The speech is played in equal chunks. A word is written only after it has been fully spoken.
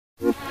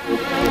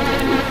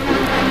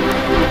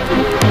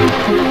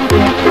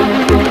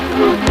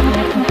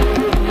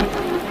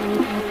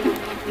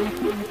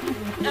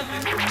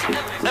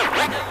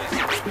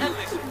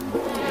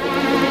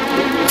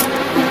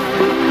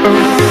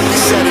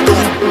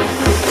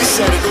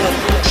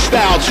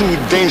too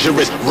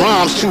dangerous,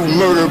 rhymes too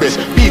murderous,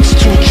 beats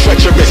too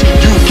treacherous.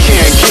 You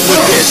can't get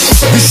with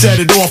this. We set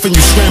it off and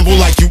you scramble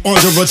like you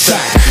under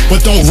attack.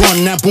 But don't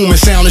run, that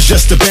booming sound is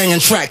just a banging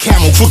track.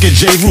 Camel, crooked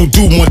J. Root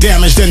do more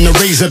damage than the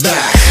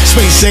Razorback.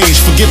 Space age,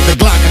 forget the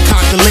Glock, I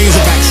cock the laser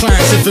back.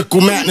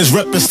 Scientifical madness,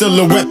 reppin' still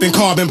a weapon,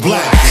 carbon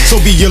black.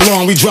 So be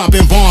alarmed, we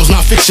dropping bombs,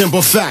 not fiction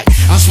but fact.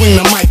 I swing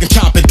the mic and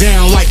chop it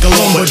down like a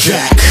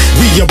lumberjack.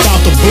 We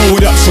about to blow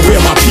it up, so where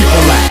my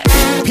people at?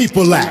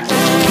 People at,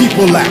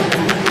 people at.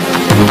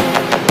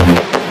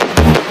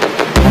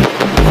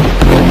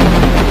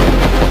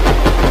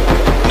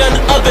 None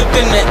other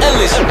than the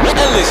Ellis.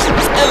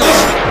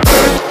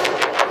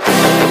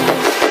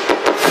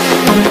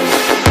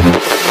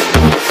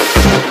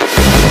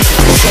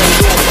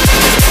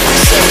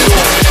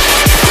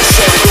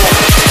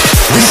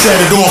 We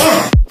set it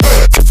off.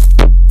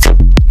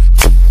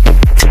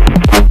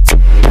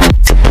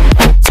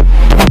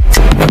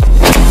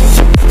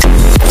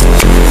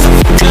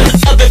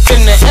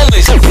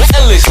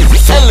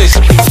 Ellis,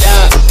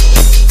 yeah.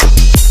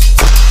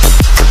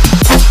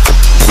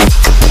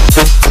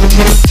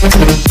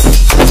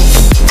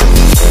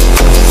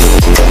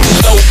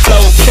 Slow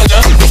flow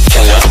killer.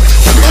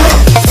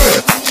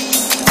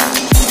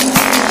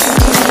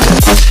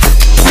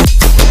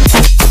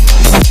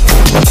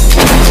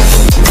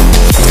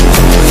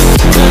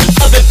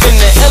 Other than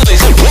the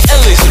Ellis.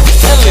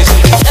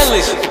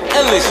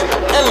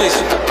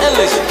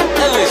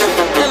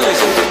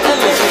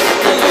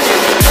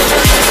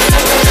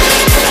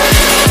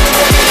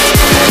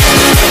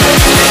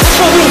 That's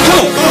what we do.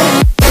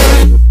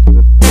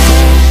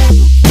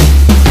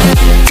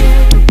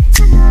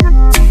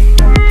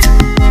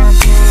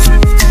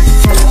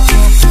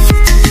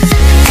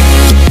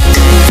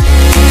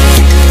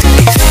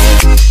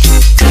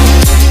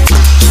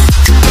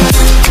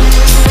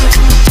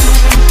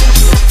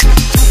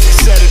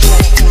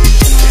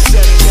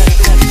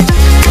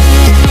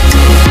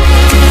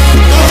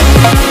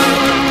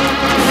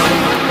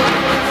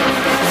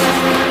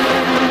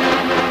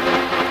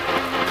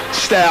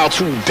 Style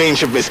too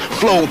dangerous,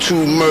 flow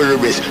too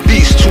murderous,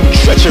 beats too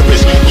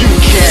treacherous. You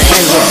can't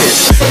handle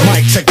this.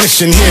 Mic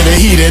technician here to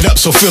heat it up,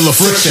 so feel the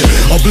friction.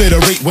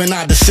 Obliterate when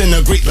I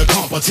disintegrate the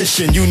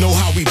competition. You know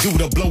how we do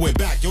to blow it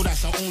back, yo,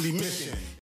 that's our only mission.